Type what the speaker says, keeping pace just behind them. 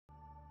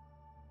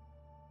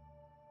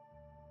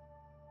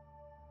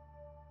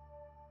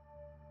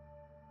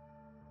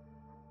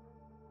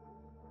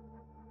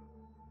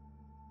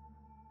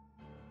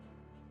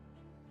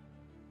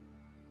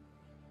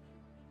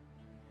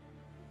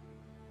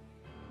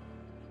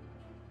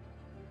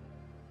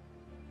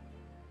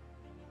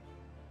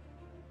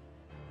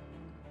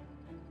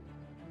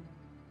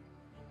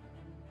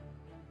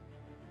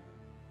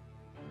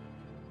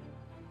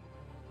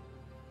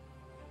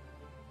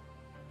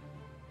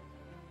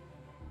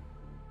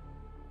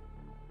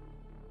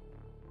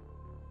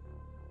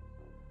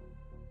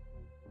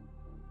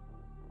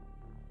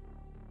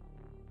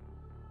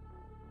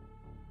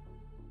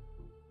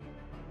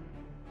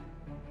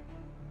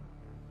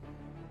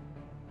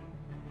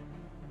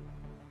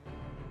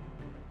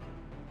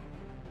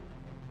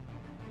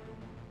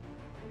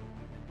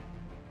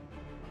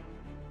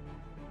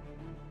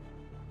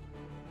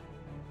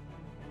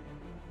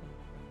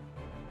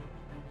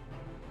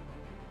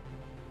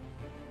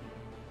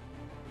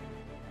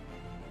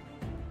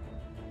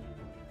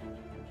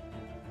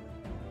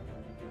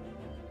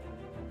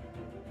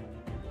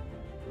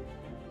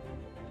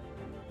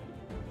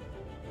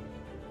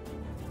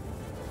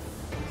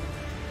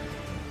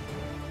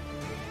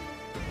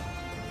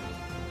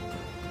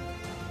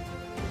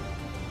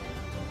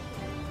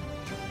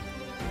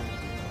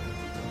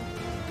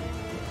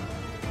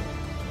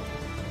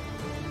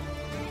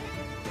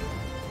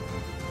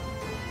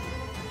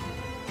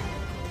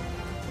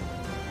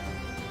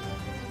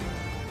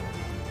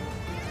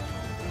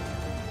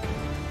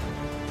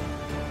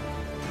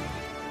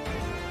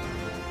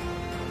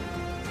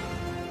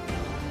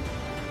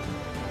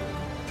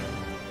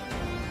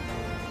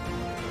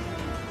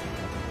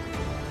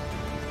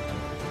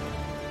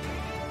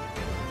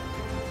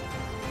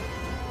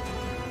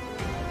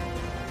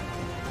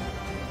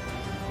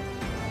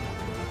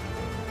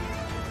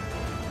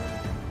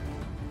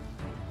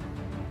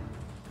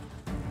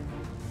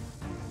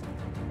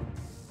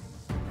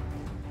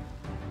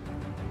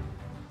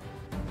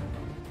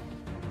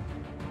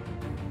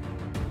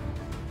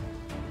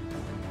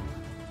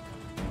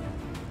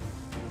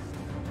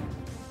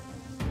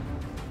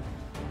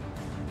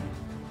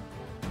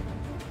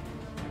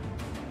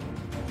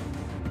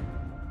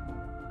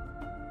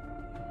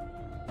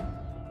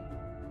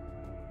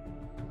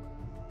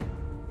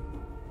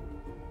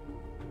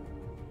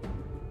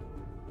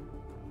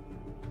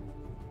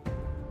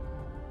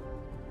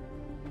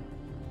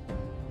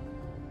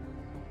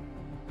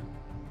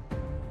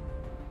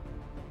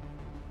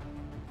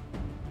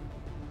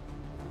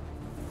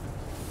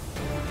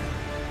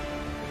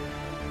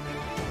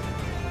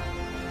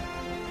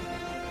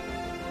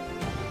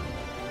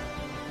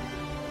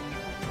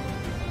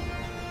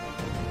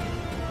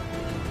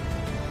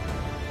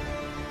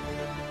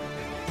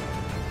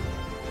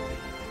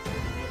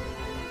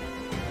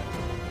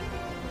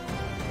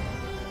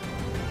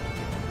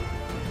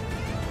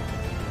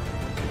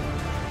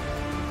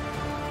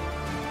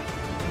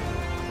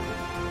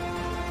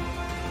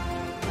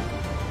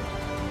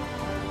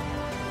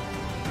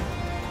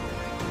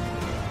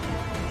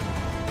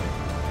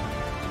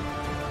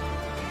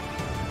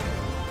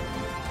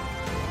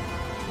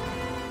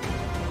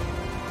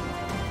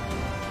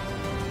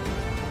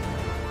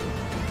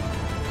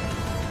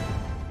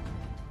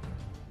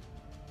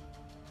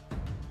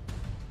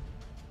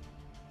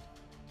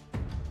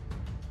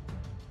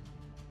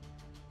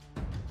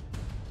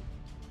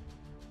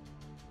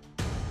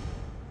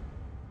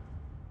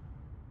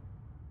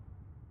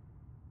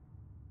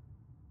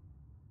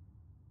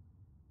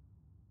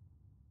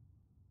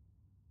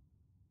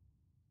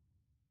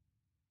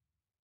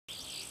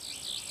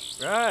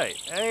Right,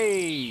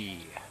 hey,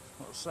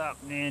 what's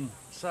happening?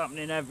 What's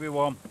happening,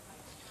 everyone?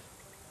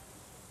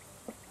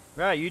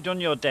 Right, you done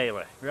your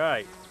daily.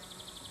 Right,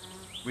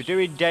 we're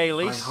doing I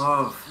dailies.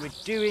 have. We're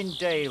doing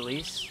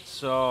dailies,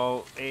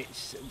 so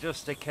it's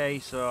just a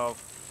case of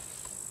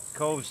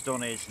Cove's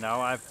done his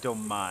now. I've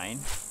done mine.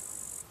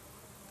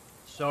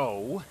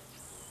 So,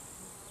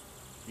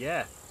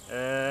 yeah,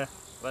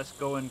 let's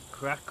go and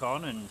crack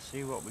on and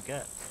see what we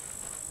get.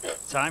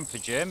 Time for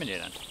Germany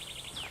then.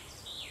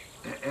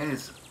 It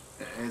is.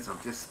 It is. I'm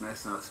just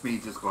messing up. It's me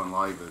just going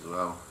live as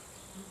well.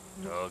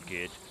 Oh,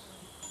 good.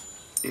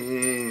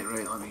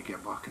 Right, let me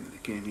get back into the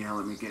game here.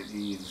 Let me get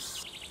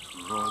these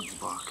rods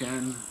back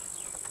in.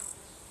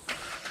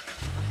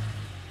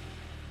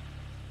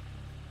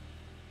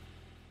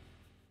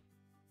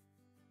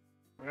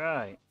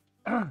 Right,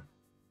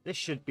 this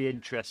should be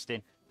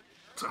interesting.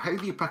 So how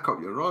do you pick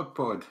up your rod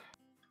pod?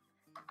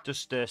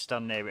 Just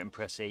stand near it and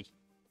press E.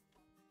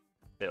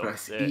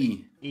 Press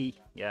E. E,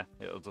 yeah.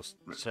 It'll just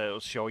so it'll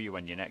show you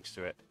when you're next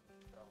to it,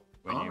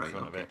 when you're in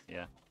front of it.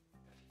 Yeah.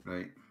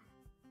 Right.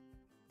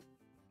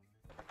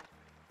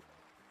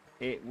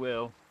 It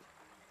will.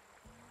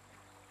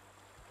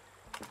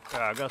 Oh,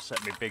 I gotta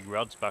set my big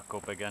rods back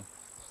up again.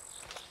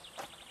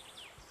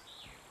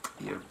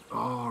 Yeah.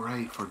 Oh,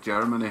 right, for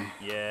Germany.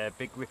 Yeah,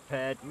 big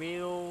repaired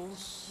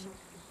reels.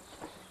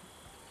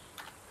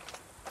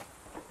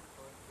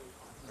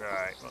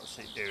 Right, what's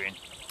it doing?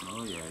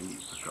 Oh yeah, you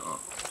pick it up.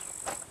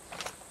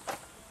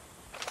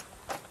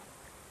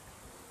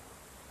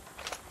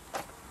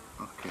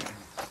 Okay.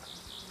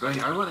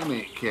 Right, I want to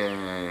make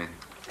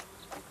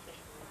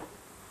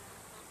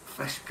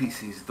fish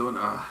pieces, don't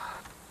I?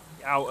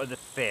 Out of the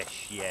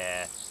fish,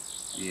 yeah.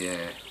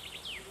 Yeah.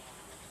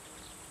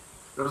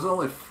 There's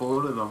only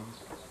 4 of them.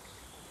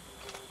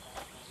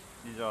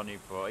 There's only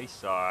 4.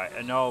 It's alright,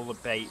 and all the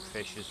bait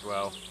fish as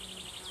well.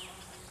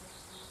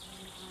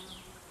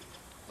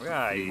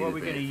 Right, what are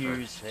we going to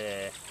use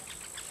here?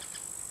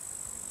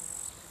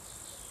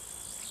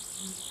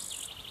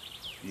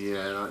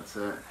 Yeah, that's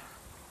it.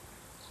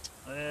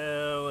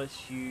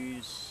 Let's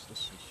use I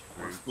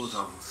fruits. suppose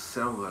I'll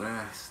sell the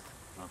rest.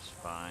 That's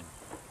fine.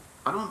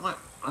 I don't like.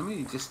 Let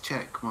me just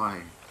check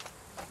my.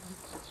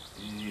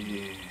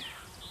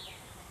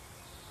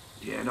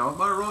 Yeah, no,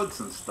 my rods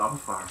and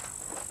stuff are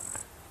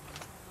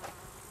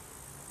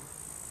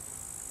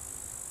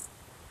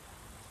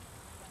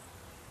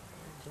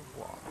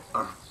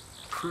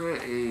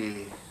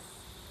pretty.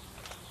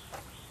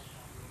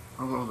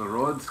 Although the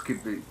rods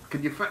could be.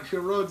 Can you fix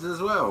your rods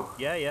as well?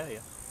 Yeah.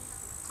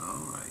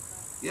 Alright.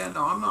 Yeah,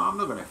 no, I'm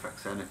not going to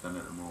fix anything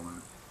at the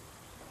moment.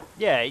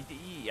 Yeah, I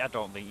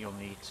don't think you'll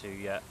need to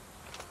yet.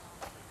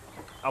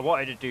 I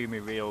wanted to do my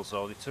reels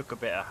though, they took a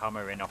bit of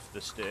hammering off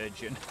the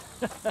sturgeon.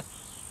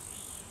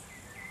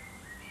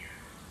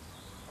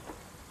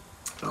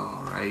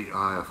 Alright,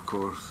 aye, of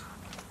course.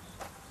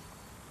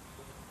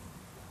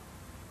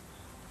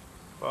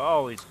 But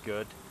all is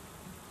good.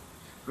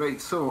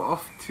 Right, so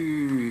off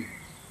to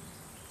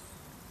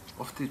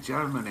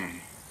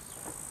Germany.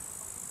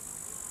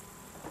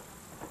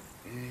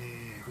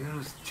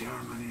 Where's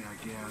Germany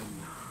again?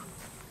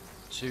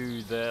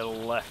 To the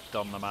left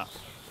on the map.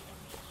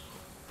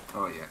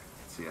 Oh yeah,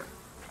 see it.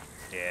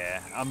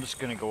 Yeah, I'm just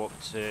going to go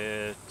up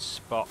to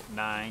spot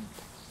 9.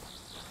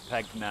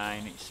 Peg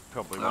 9, it's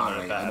probably one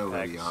of the better I know pegs.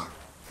 where you are.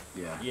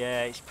 Yeah.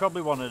 Yeah, it's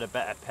probably one of the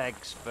better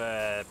pegs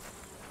for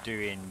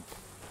doing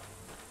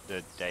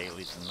the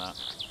dailies and that.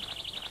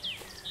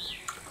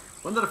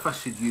 Wonder if I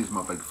should use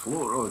my big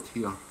float rod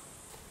here.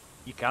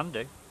 You can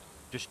do.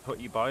 Just put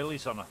your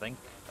boilies on, I think.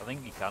 I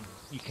think you can.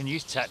 You can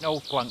use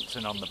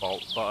technoplankton on the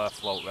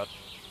float rod.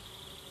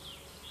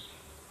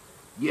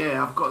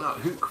 Yeah, I've got that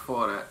hook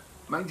for it.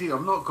 Mind you,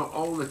 I've not got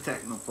all the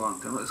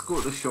technoplankton. Let's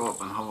go to the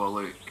shop and have a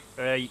look.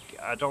 I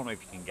don't know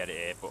if you can get it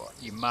here, but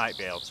you might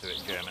be able to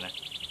in Germany.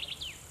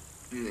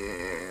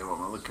 Yeah, what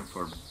am I looking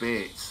for?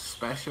 Baits,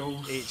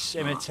 specials? It's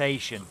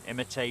imitation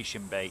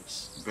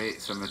baits.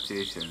 Baits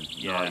imitation.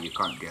 Yeah. No, you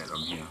can't get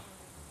them here.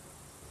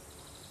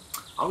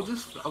 I'll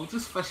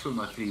just fish with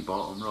my 3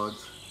 bottom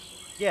rods.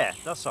 Yeah,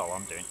 that's all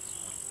I'm doing.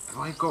 Have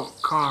I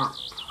got carp?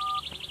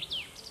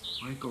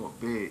 Have I got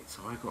baits?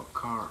 Have I got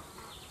carp?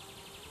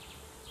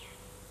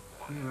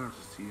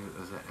 Where's here?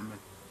 Is it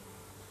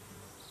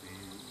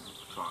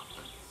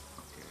attractant?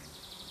 Okay.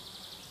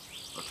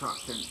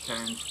 Attractant,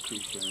 tense,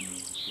 cushion,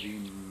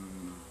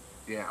 green.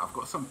 Yeah, I've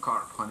got some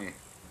carp honey.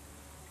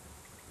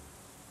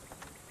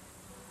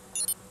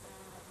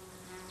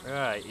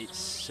 Right,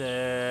 it's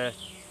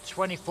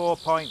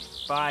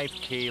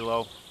 24.5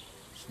 kilo.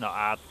 It's not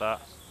hard,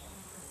 that.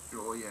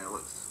 Oh yeah,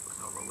 let's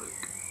have a look.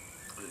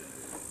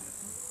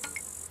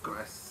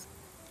 Chris,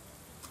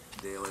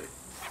 daily.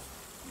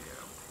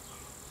 Yeah.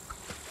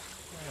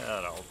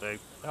 That'll do.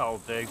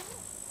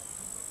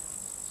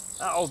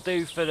 That'll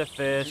do for the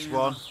first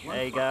one.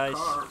 Hey guys.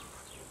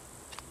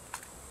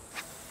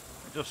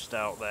 Just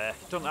out there.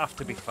 It doesn't have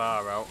to be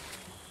far out.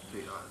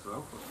 Take that as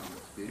well for some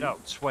experience.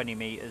 About 20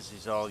 metres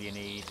is all you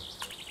need.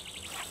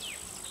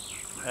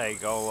 There you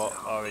go, look,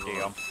 already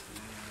on.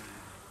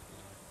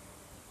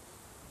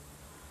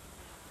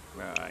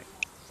 Right.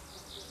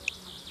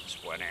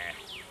 20.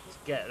 Let's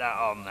get that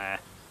on there.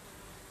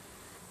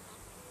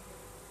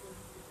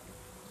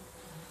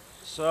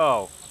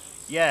 So,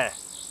 yeah.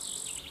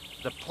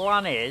 The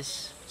plan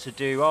is to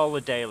do all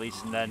the dailies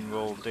and then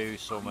we'll do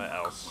something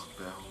else.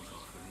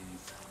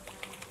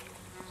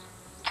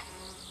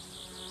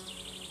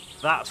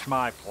 That's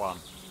my plan.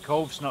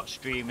 Cove's not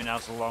streaming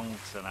as long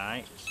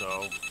tonight,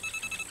 so...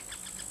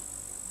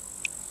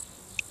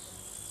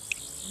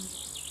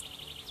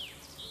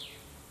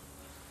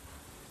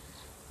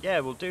 Yeah,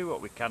 we'll do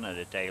what we can at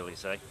the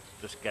dailies, eh?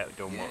 Just get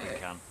done what we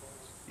can.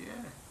 Yeah.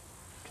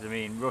 Because, I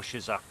mean,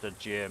 Russia's after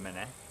Germany.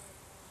 Right.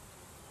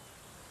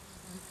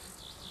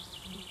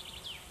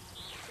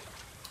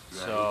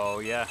 So,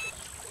 yeah.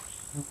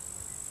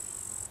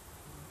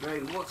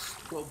 Right, what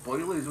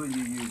boilies were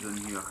you using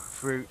here?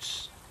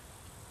 Fruits.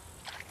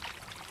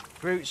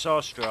 Fruits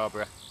or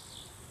strawberry.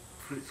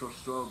 Fruits or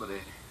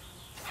strawberry?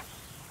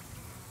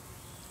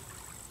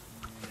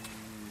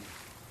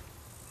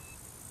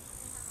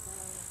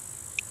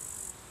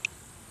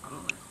 I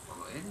don't think I've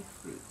got any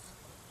fruits.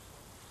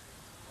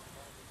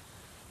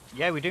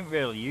 Yeah, we didn't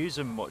really use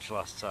them much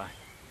last time.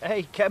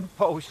 Hey,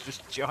 Kempo's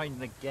just joined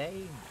the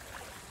game.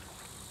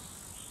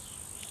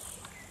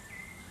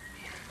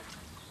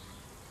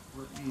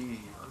 Let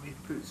me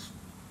put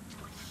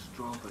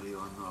strawberry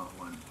on that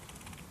one.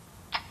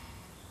 I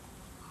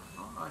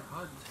thought I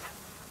had.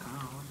 I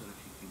wonder if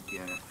you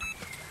can get it.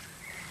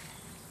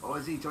 Oh,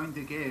 has he joined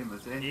the game,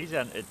 has he? He's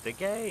entered the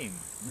game.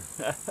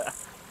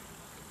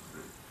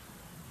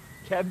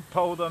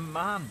 Kempo the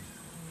man.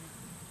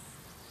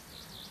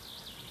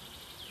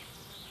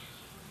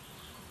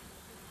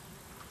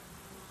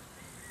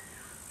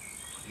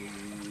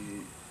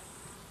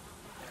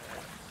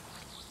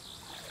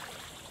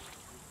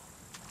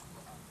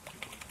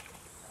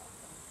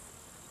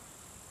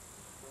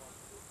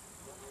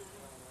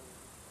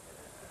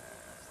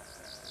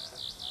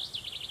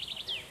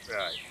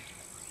 Right.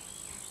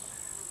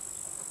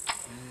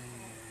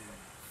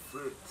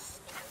 Fruits.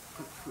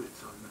 Put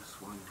fruits on this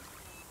one.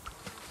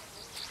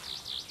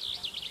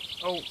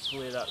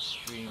 Hopefully that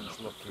stream's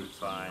looking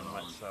fine.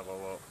 Let's have a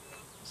look.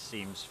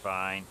 Seems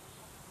fine.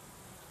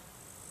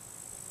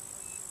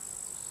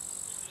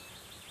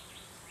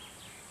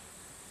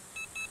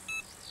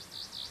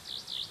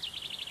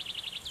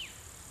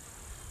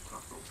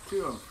 I've got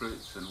 2 on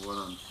fruits and 1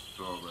 on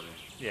strawberry.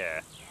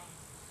 Yeah.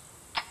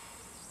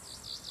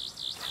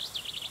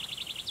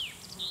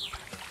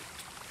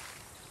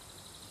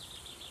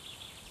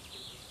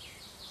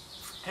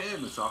 Hey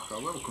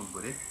Masaka, welcome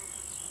buddy.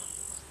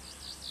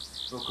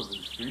 Welcome to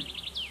the stream.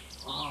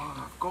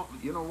 Oh,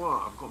 you know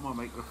what, I've got my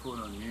microphone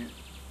on mute.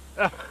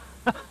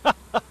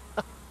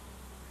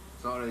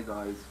 Sorry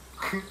guys,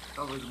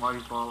 that was my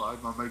fault, I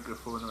had my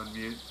microphone on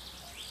mute.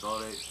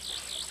 Sorry.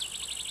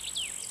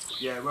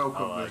 Yeah,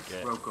 welcome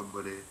welcome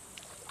buddy.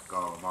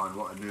 Oh man,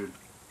 what a noob.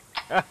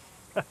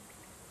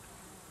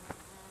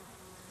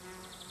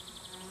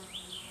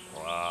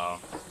 Wow.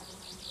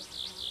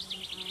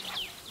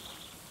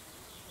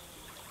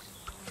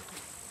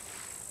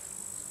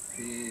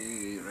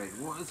 Right,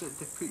 what is it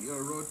to put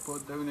your rod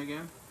pod down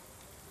again?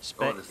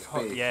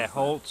 Yeah,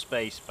 hold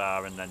space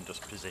bar and then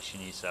just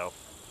position yourself.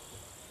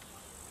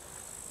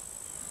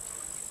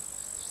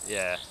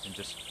 Yeah, and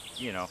just,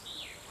 you know,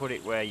 put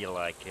it where you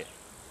like it.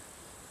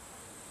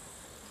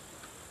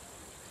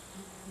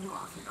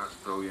 Oh, I think that's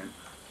brilliant.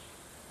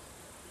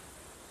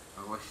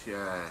 I wish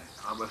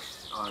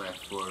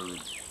RF4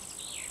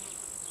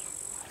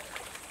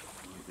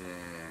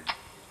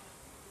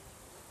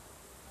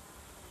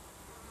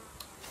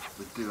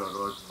 would do a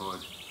rod pod.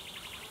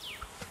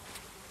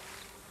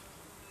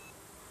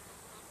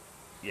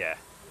 Yeah,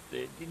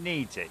 it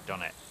needs it,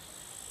 doesn't it?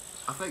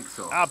 I think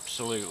so.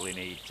 Absolutely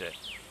needs it.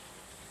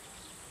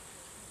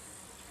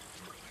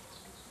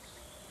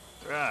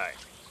 Right.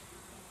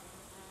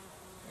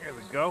 Here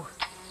we go.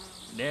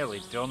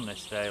 Nearly done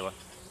this, Taylor.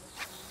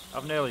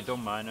 I've nearly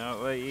done mine now.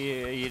 Are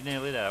you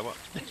nearly there? What?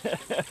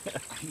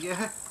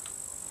 Yeah.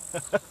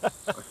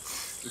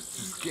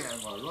 Just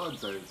getting my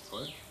rods out,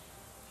 bud.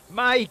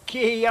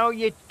 Mikey, how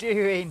you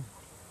doing?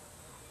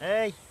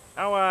 Hey,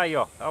 how are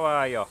you? How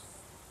are you?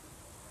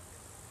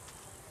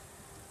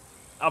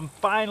 I'm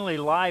finally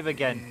live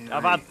again.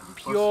 I've had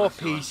pure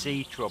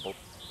PC trouble.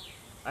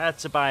 I had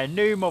to buy a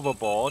new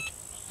motherboard.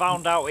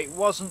 Found out it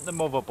wasn't the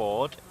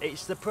motherboard,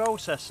 it's the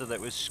processor that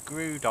was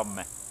screwed on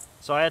me.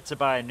 So I had to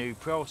buy a new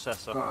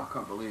processor. I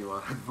can't believe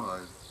I had my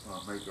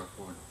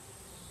microphone.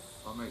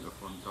 My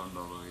microphone turned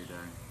all the way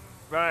down.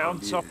 Right on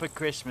top of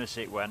Christmas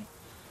it went.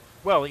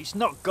 Well, it's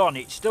not gone,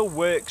 it still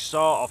works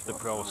sort of the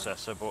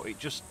processor, but it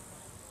just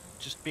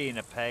being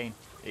a pain.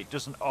 It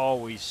doesn't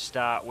always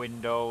start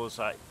Windows.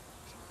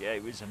 Yeah,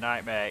 it was a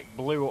nightmare. It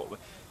blew up.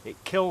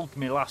 It killed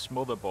my last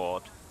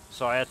motherboard.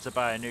 So I had to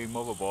buy a new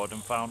motherboard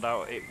and found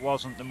out it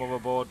wasn't the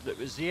motherboard that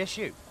was the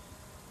issue.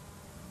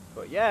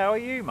 But yeah, how are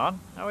you, man?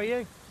 How are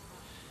you?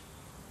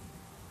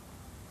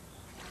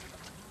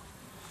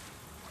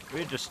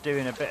 We're just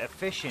doing a bit of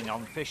fishing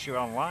on Fisher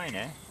Online,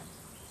 eh?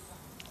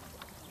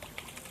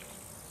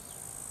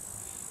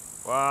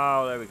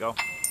 Wow, there we go.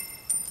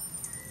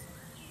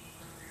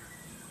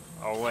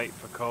 I'll wait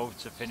for Cove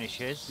to finish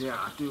his. Yeah,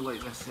 I do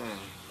like this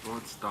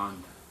rod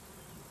stand.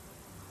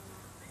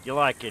 You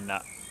liking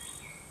that?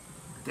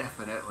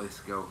 Definitely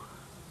skill.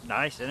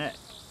 Nice, isn't it?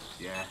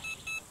 Yeah.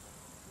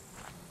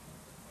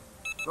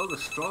 Well, the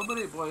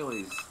strawberry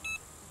boilies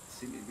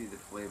seem to be the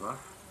flavour.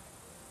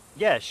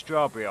 Yeah,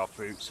 strawberry or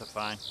fruits are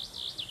fine.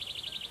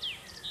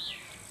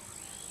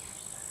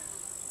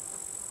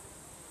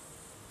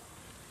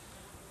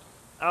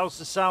 How's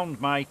the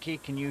sound, Mikey?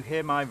 Can you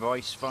hear my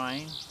voice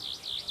fine?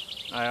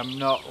 I am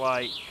not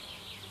like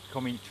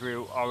coming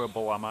through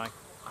horrible, am I?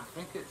 I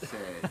think it's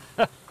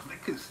I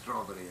think it's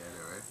strawberry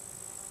anyway.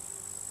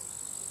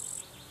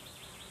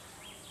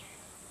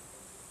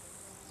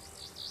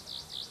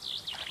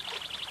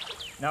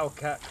 No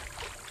cat.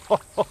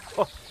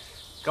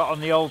 Got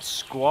on the old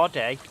squad,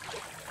 eh?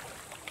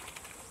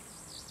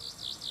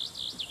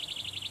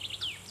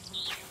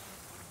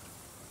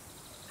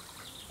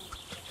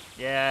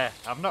 Yeah,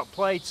 I've not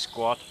played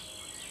squad.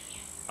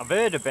 I've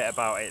heard a bit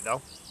about it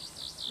though.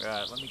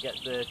 Right, let me get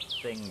the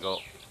thing up.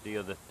 The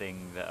other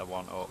thing that I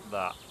want up.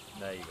 That.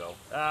 There you go.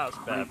 That's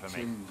better for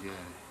me. Change, yeah.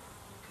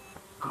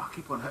 God, I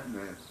keep on hitting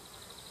it.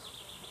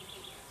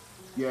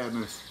 Yeah,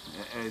 Moose,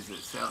 it is.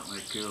 It's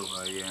certainly cool.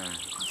 I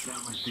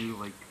certainly do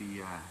like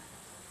the.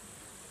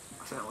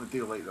 I certainly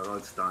do like the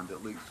rod stand.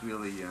 It looks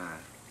really,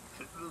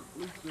 it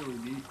looks really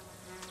neat.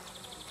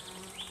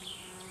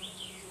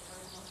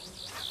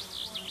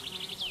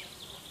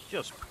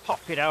 Just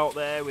pop it out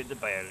there with the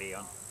bailey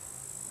on.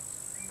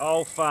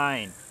 All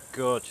fine.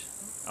 Good.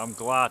 I'm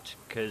glad,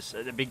 because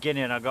at the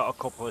beginning I got a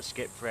couple of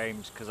skip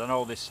frames, because I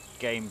know this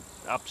game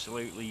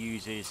absolutely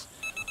uses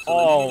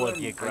all of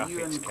your graphics card. Are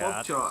you in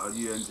club chart or are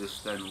you in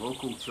just in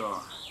local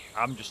chart?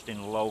 I'm just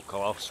in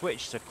local. I'll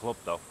switch to club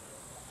though.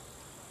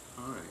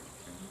 Alright.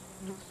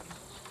 Okay.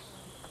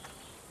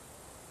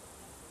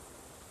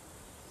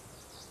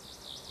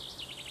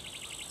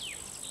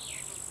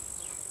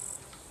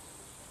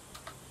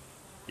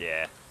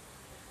 Yeah.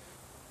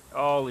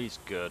 All is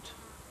good.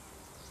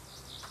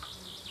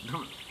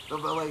 They'll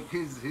be like,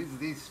 who's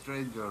these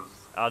strangers?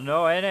 I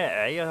know,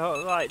 innit?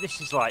 Eh? Like,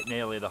 this is like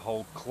nearly the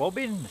whole club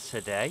in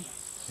today.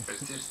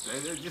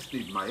 They just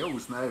need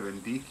Miles now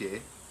and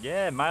DK.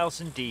 Yeah, Miles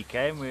and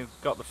DK, and we've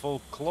got the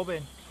full club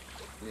in.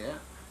 Yeah.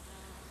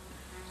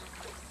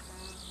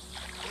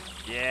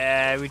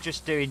 Yeah, we're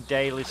just doing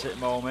dailies at the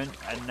moment,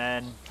 and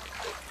then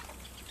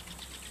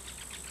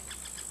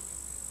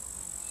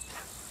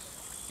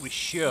we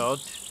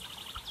should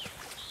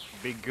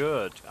be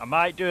good. I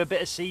might do a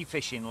bit of sea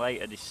fishing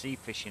later. There's sea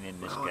fishing in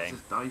this game. game. It's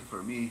just die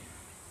for me.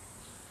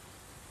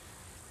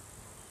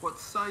 What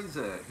size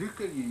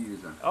hook are you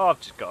using? Oh, I've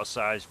just got a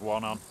size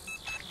 1 on.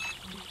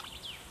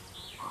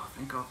 Oh, I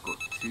think I've got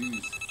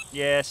 2s.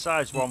 Yeah,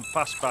 size 1,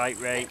 fast bite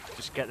rate.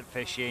 Just get the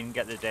fish in,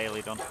 get the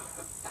daily done. I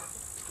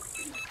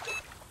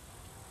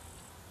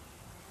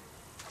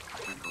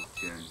think I'll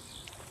change.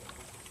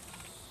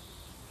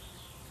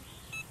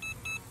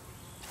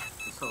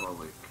 Let's have a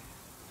look.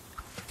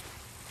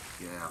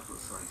 Yeah, I've got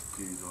size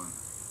 2s on.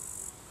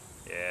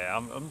 Yeah,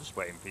 I'm just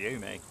waiting for you,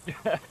 mate.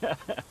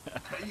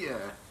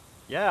 Yeah.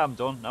 Yeah, I'm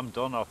done.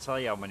 I'll tell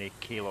you how many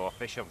kilo of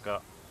fish I've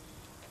got.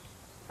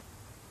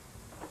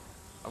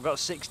 I've got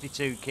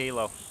 62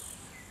 kilo.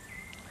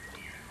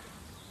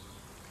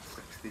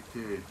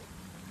 62.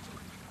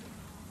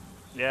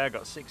 Yeah, I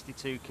got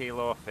 62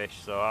 kilo of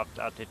fish, so I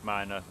did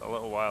mine a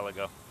little while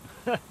ago.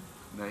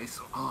 Nice.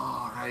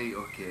 Oh, right,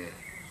 okay.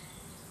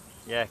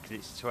 Yeah, because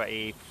it's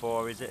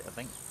 24, is it, I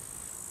think,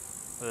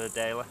 for the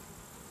daily?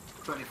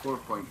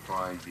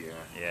 24.5, yeah.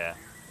 Yeah.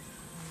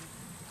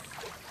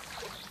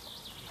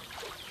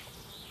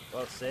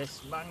 What's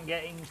this? Man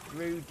getting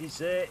through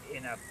dessert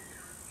in a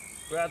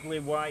Bradley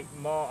White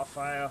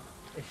mortar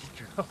is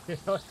dropping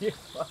on you.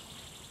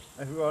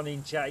 Everyone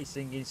in chat is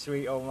singing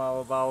Sweet Home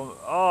Alabama.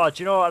 Oh,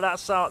 do you know what that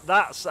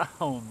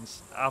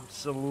sounds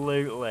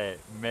absolutely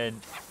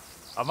mint.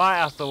 I might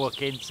have to look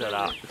into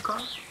that.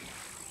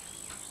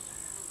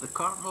 The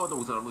cart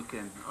models are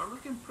looking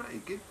pretty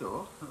good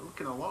though. They're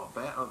looking a lot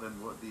better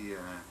than what the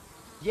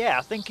yeah,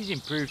 I think he's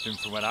improved them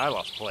from when I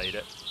last played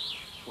it.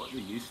 What they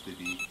used to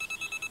be.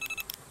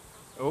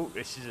 Oh,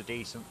 this is a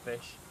decent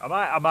fish. I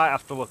might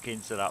have to look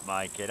into that,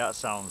 Mikey. That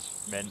sounds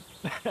mint.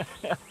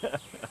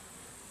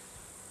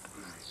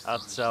 I'll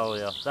tell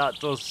you, that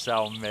does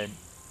sound mint.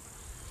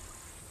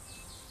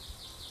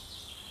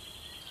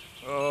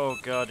 Oh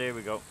god, here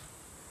we go.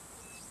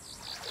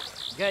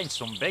 Getting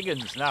some big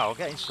uns now.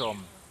 Getting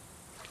some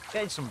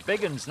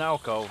big uns now,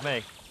 Cove,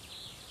 me.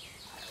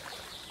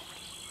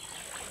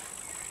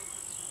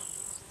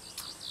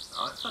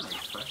 Oh, that's a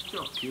nice fish.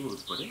 12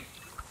 kilos, buddy.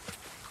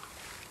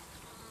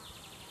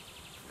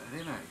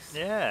 Very nice.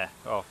 Yeah.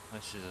 Oh,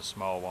 this is a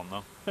small one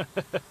though.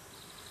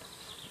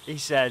 He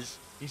says,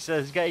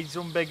 getting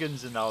some big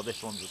uns and now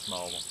this one's a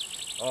small one.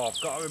 Oh, I've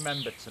got to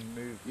remember to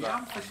move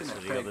that to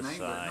the other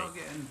side.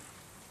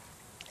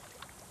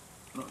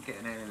 Not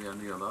getting anywhere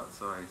near that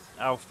size.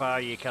 How far are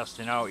you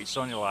casting out? It's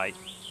only like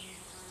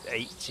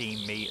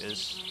 18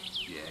 meters.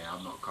 Yeah,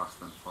 I'm not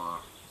casting far.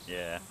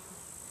 Yeah.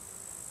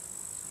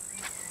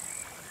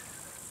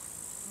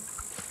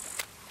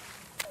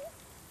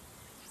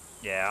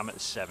 Yeah, I'm at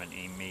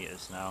 17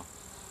 meters now.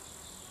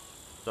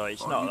 So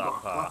it's not You that got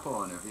a far. clip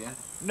on, have you?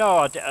 No,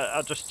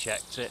 I just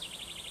checked it.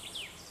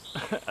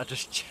 I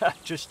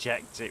just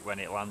checked it when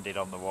it landed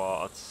on the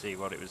water to see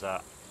what it was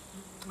at.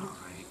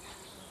 Alright.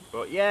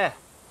 But yeah.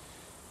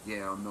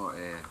 Yeah, I'm not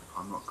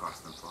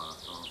casting far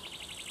at all.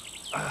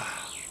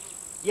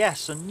 Yeah,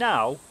 so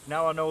now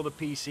I know the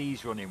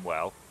PC's running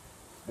well.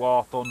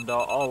 War Thunder,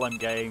 all them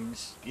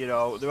games, you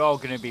know, they're all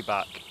going to be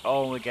back.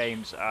 All the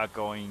games are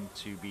going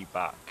to be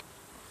back.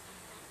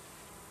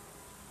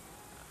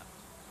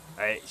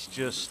 It's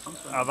just,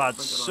 I've had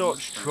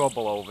such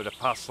trouble over the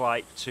past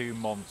like 2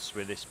 months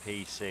with this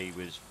PC. It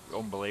was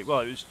unbelievable.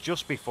 Well, it was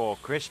just before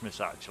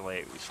Christmas actually.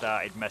 It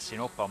started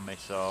messing up on me,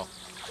 so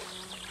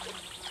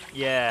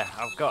yeah,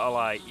 I've got to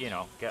like, you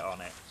know, get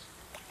on it.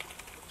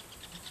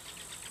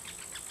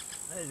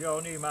 There's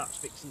your new maps,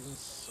 fixes and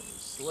some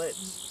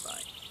slits.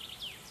 Right.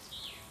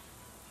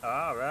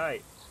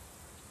 Alright.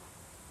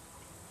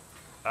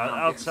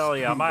 I'll tell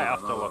you, I might have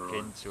to look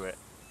into it.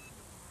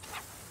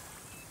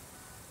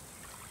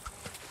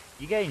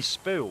 You're getting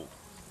spooled?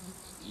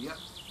 Yep.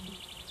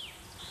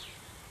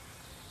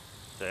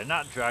 Turn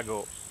that drag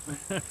up.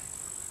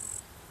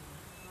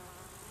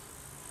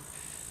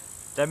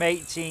 Them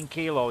 18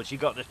 kilos, you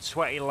got the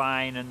 20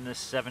 line and the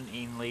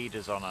 17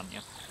 litres on, haven't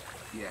you?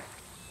 Yeah.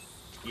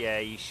 Yeah,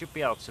 you should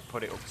be able to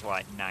put it up to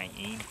like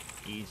 19.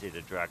 Easy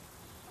to drag.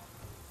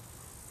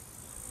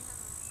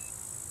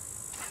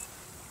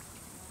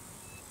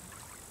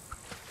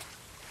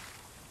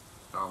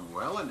 I'm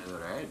well into the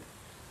red.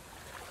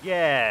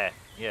 Yeah,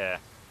 yeah.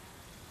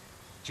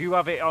 Do you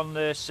have it on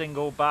the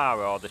single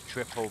bar or the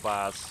triple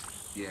bars?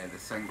 Yeah, the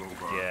single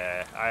bar.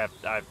 Yeah, I have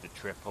the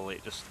triple.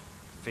 It just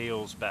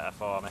feels better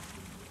for me.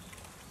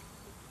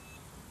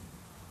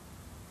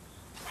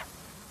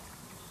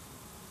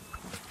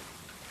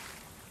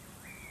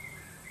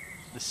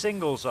 The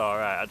single's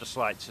alright, I just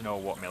like to know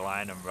what my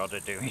line and rod are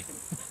doing.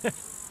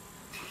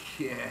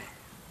 Yeah.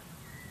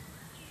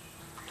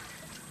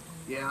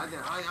 Yeah, I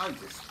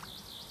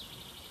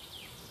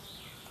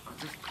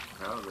just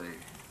prefer the...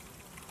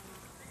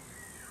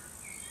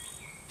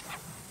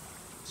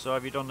 So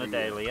have you done the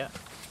daily yet?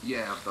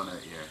 Yeah, I've done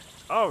it, yeah.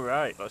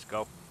 Alright, let's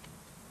go.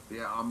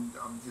 Yeah, I'm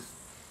just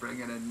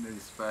bringing in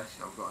these fish.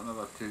 I've got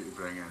another 2 to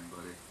bring in,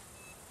 buddy.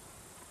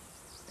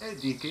 Hey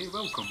DK,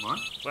 welcome man.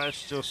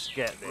 Let's just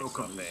get this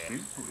welcome up to the here.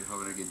 stream. Hope you're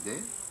having a good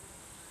day.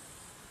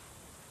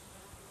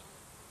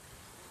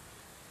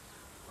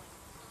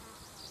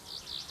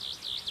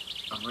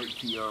 I'm right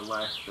to your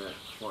left at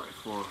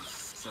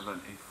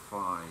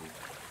 44.75.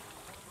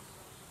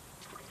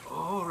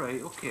 Oh,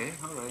 right, okay,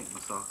 alright,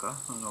 Masaka.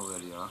 I know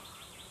where you are.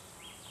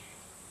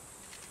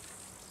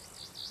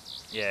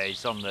 Yeah,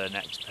 he's on the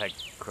next peg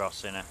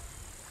crossing it.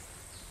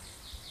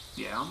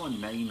 Yeah, I'm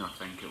on 9, I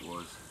think it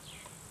was.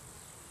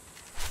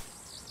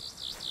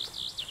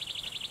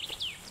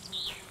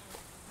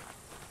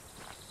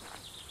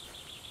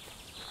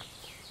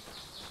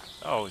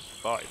 Oh, it's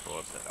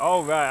 44.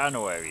 Oh, right, I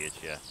know where he is,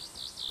 yeah.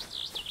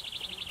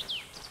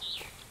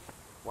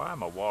 Why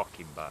am I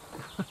walking back?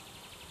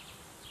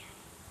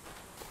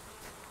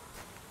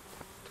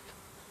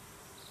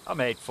 I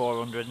made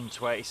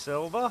 420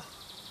 silver.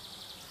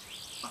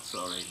 That's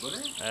alright,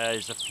 buddy.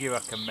 There's a few I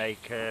can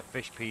make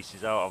fish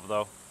pieces out of,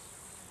 though.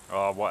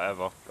 Or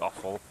whatever,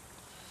 offal.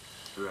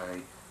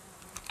 Right.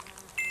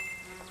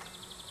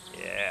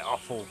 Yeah,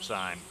 offal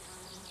time.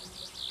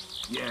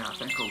 Yeah, I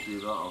think I'll do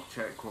that. I'll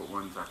check what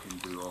ones I can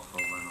do off of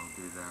and I'll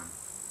do them.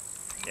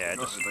 Yeah,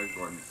 not the big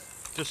ones.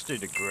 Just do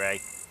the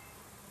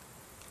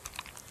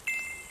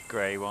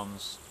grey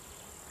ones.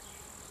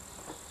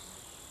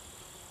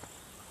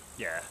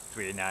 Yeah,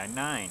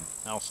 399.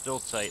 I'll still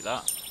take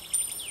that.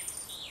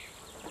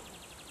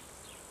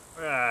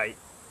 Right.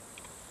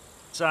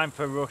 Time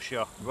for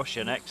Russia.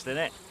 Russia next,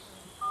 innit?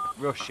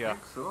 Russia. I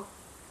think so.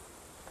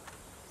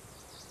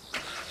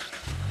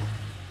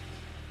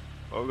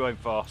 What are we going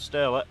for?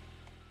 Sterlet?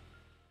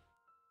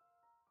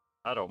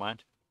 I don't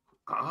mind.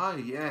 Ah,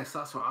 yes,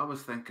 that's what I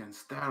was thinking.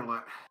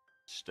 Sterlet.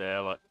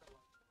 Sterlet.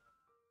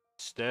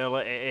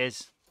 Sterlet it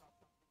is.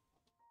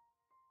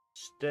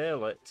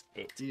 Sterlet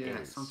it is.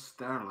 Yeah, some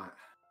sterlet.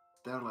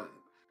 Sterlet.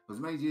 It was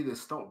made you to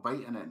stop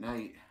biting at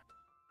night.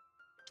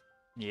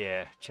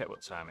 Yeah, check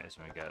what time it is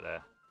when we get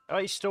there. Oh,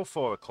 it's still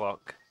 4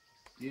 o'clock.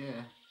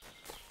 Yeah.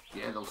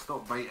 Yeah, they'll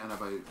stop biting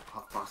about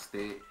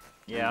 8:30.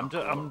 Yeah, I'm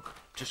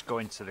just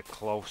going to the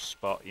close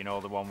spot, you know,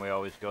 the one we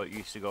always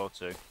used to go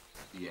to.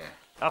 Yeah.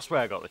 That's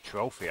where I got the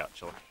trophy,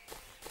 actually.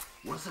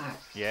 Was it?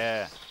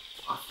 Yeah.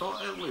 I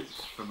thought it looked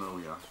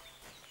familiar.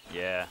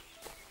 Yeah.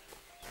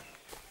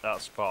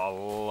 That spot, I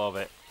love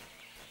it.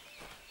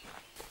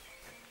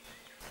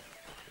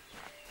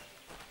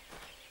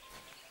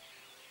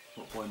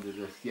 What one is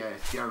this? Yeah,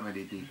 it's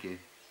Germany, DK.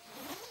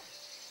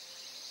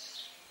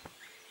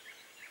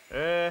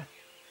 Do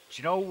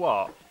you know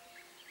what?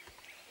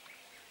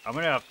 I'm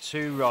going to have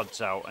 2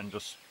 rods out and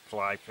just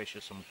fly fish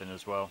or something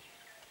as well.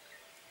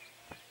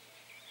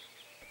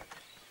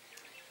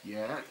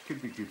 Yeah, that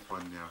could be good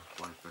fun there,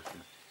 fly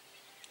fishing.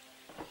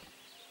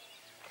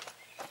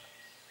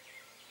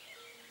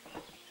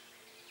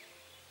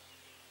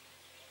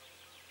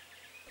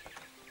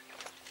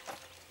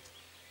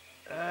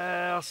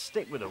 I'll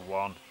stick with a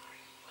 1.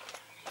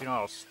 You know,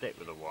 I'll stick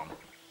with a 1.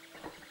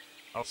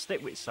 I'll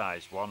stick with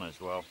size 1 as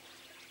well.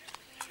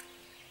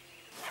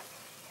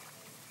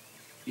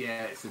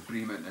 Yeah, it's a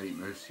bream at night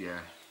moose, yeah.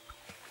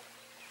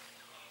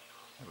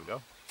 There we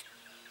go.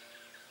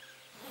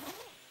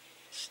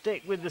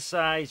 Stick with the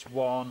size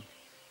 1.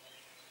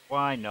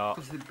 Why not?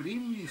 Because the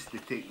bream used to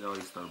take the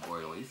oyster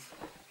boilies.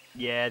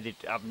 Yeah,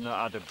 I've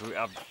not had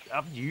a.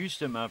 I've used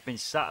them. I've been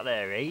sat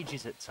there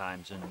ages at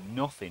times and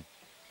nothing.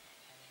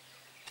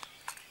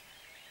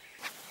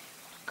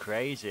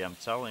 Crazy, I'm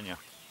telling you.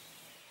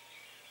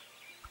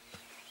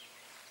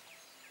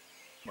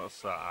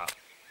 What's that?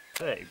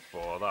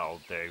 34.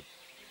 That'll do.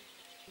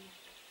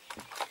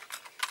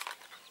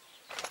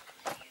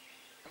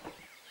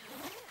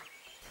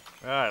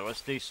 Right,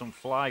 let's do some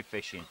fly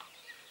fishing.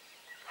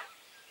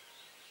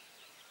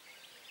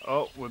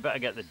 Oh, we better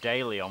get the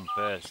daily on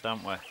first,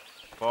 don't we?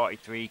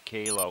 43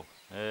 kilo.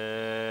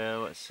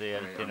 Let's see,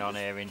 anything on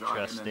here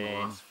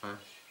interesting?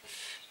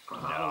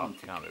 No,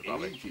 can't be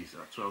bothered. Ages,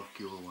 that 12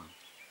 kilo one.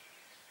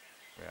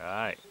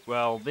 Right,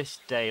 well, this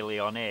daily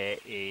on here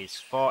is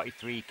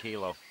 43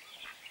 kilo.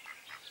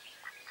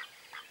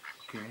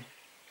 Okay.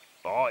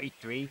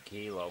 43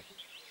 kilo.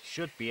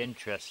 Should be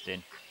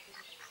interesting.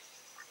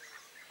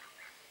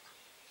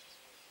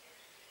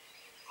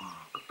 Oh,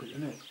 I could put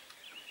in it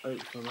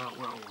out for that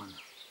little one.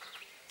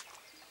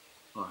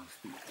 Oh,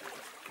 okay.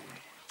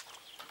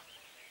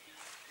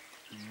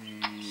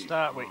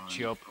 Start with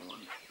chub.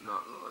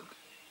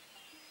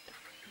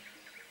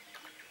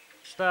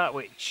 Start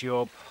with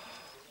chub.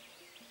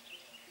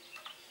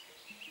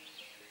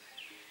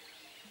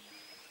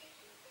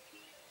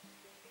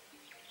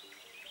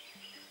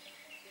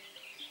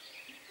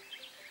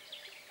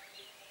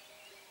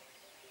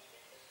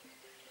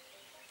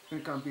 I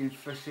think I've been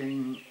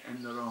fishing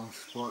in the wrong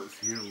spots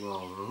here,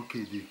 lol.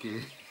 Okay,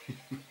 DK.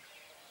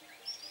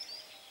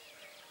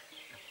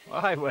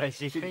 Why, where's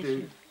he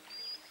fishing?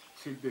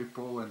 Should do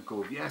Poland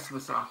Cove. Yes,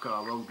 Masaka, I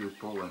will do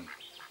Poland.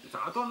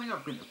 I don't think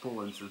I've been to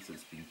Poland since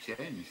it's been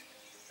changed.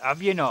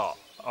 Have you not?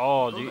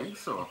 Oh, I don't think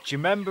so. Do you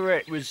remember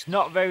it was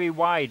not very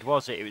wide,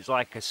 was it? It was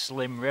like a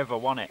slim river,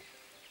 wasn't it?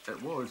 It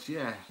was,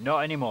 yeah. Not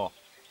anymore.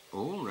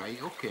 Oh,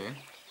 right, okay.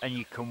 And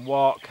you can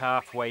walk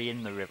halfway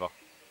in the river.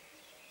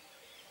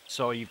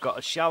 So you've got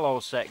a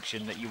shallow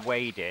section that you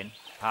wade in,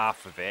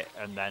 half of it,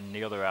 and then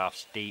the other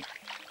half's deep.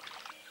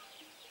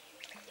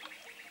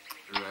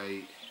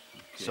 Right.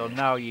 Okay. So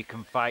now you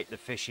can fight the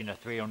fish in a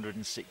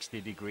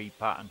 360-degree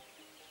pattern.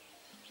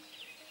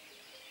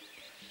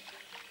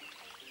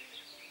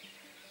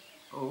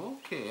 Oh,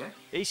 okay.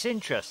 It's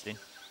interesting.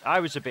 I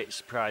was a bit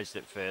surprised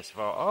at first. I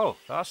thought, oh,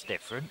 that's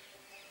different.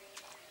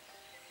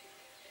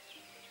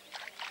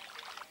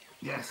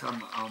 Yes,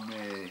 I'm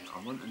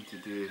wanting to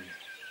do.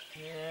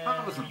 Yeah.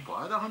 That wasn't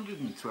bad.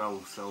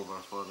 112 silver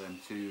for them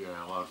two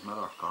large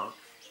mirror carps.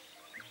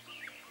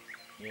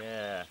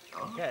 Yeah,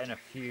 I'm getting a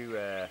few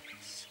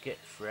skip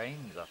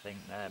frames, I think,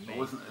 there, mate. It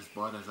wasn't as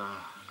bad as I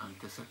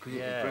anticipated.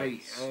 Yeah,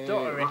 right,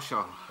 stuttery.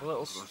 Russia. A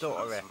little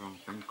stuttery.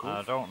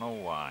 I don't know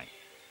why.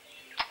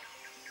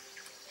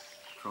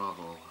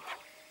 Travel.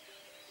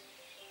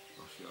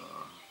 Russia.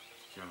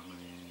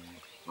 Germany.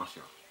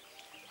 Russia.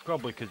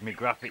 Probably because my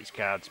graphics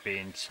card's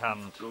being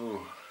tanned.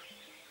 Go.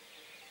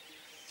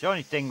 It's the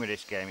only thing with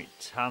this game, it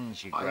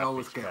tans your graphics card. I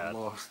always get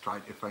lost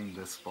trying to find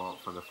this spot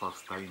for the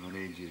first time in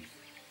ages.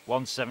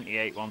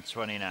 178,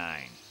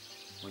 129.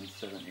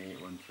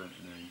 178,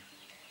 129.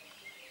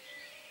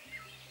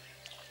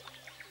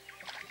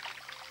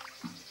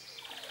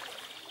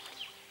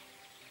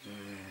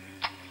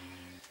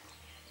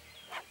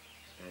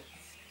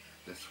 It's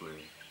this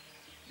way.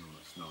 No,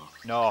 it's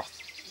not.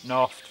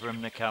 North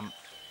from the camp.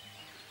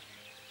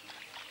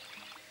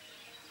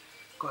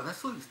 God,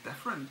 this looks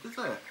different, does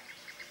it?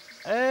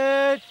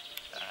 I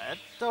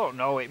don't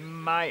know, it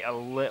might a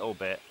little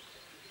bit.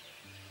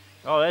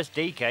 Oh, there's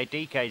DK.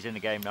 DK's in the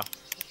game now.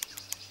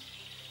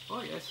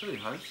 Oh, yes, he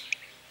has.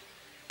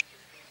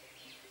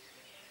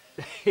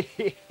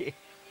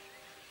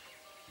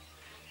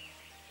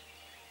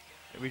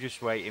 We're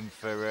just waiting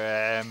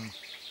for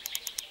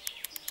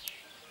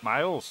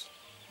Miles.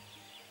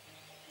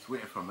 It's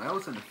waiting for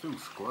Miles and the full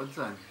squad's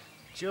in.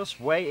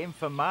 Just waiting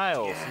for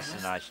Miles. Yeah, It's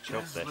a nice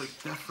chub, this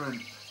looks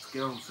different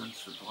skills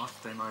since the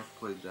last time I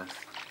played this.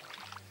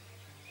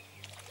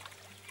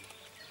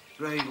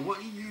 Right, what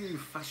are you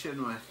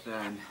fishing with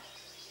then?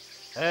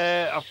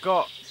 I've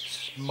got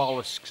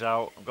mollusks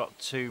out. I've got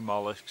 2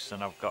 mollusks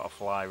and I've got a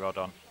fly rod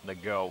on the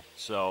go.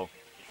 So,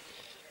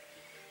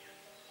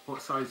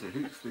 what size of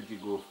hooks did you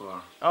go for?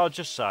 oh,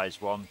 just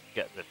size 1.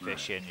 Get the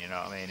fish in. You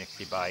know what I mean? If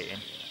they're biting.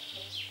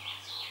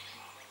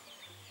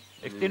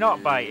 If they're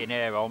not biting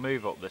here, I'll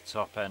move up the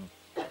top end.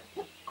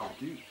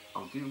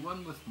 I'll do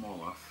one with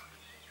mollusk.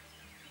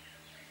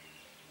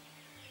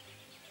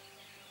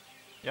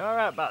 You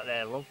alright back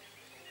there, love?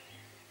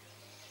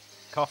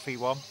 Coffee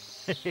one.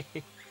 And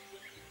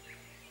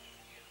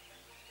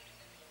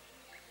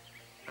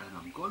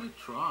I'm gonna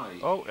try.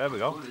 Oh, there we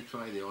go. I'm gonna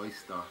try the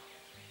oyster.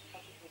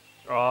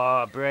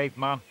 Oh, brave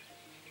man.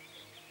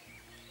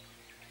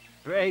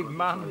 Brave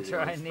man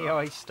trying the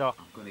oyster.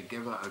 I'm gonna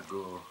give it a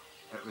go.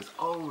 It was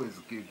always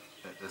good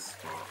at this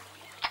spot.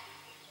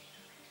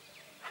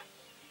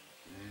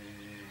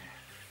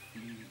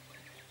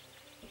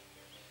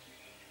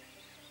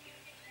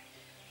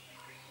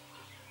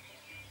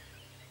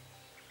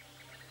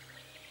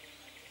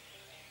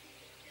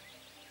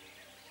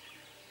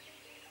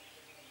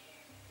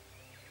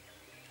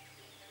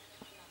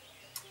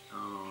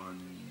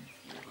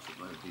 What was it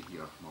going to be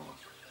here? Moss.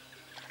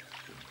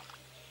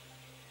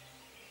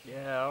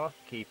 Yeah, I'll have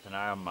to keep an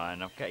eye on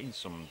mine. I'm getting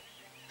some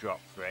drop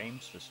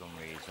frames for some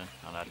reason,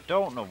 and I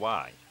don't know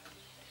why.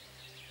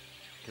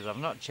 Because I've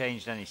not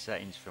changed any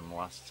settings from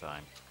last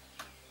time.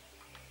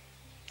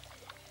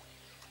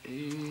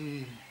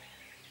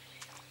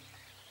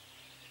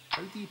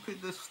 How do you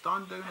put this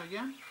stand down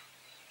again?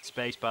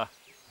 Spacebar.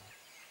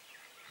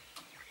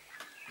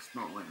 It's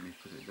not letting me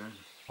put it down.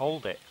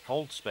 Hold it.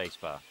 Hold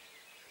spacebar.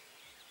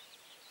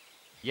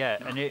 Yeah,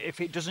 no. And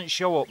if it doesn't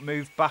show up,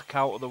 move back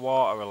out of the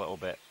water a little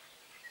bit.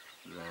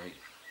 Right.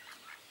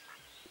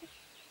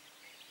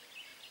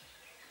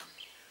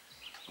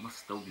 I must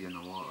still be in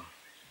the water.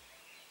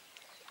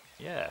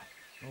 Yeah.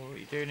 Well, what are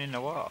you doing in the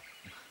water?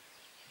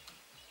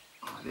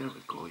 Oh, there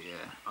we go,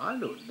 yeah. I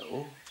don't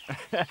know.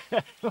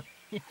 What are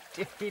you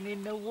doing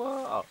in the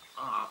water?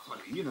 Ah,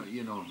 funny. You know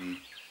me.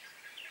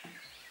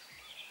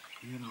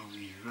 You know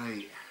me,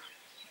 right.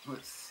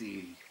 Let's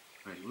see.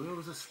 Right, where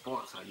was the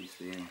spots I used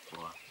to aim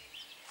for?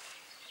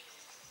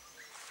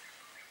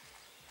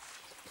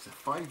 It's a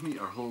 5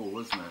 meter hole,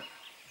 wasn't it?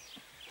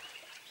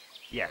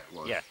 Yeah, it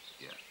was. Yeah.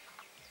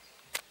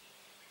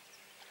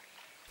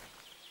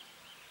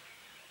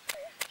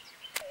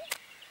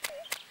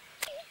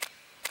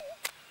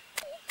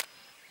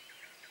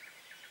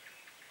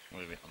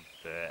 Move it on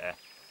 30.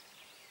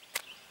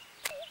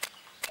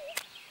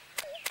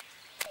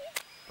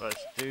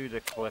 Let's do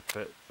the clip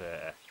at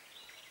 30.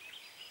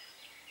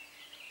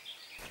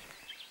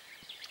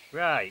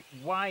 Right,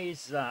 why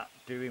is that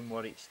doing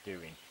what it's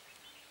doing?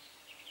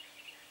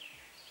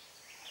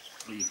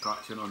 Are you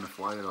catching on the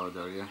fly rod,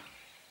 are you?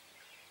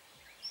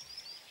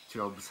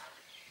 Chubs.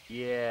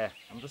 Yeah,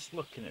 I'm just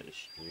looking at the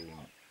stream.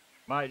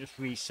 Might just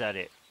reset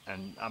it,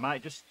 and I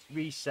might just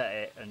reset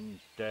it and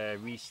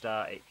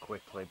restart it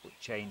quickly, but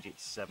change it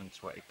to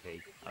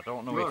 720p. I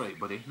don't know. You're alright,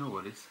 buddy. No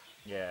worries.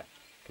 Yeah,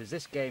 because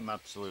this game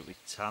absolutely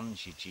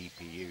tans your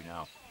GPU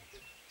now.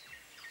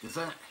 Is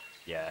it?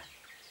 Yeah.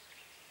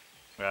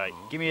 Right,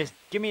 oh, give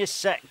me a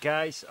sec,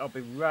 guys. I'll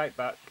be right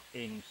back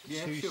in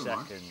 2 sure,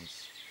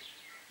 seconds,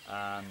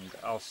 and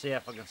I'll see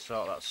if I can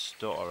sort that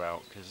stutter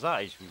out, because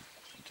that is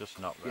just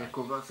not right. Yeah,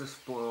 cool. That's the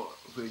spot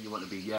where you want to be. Yeah.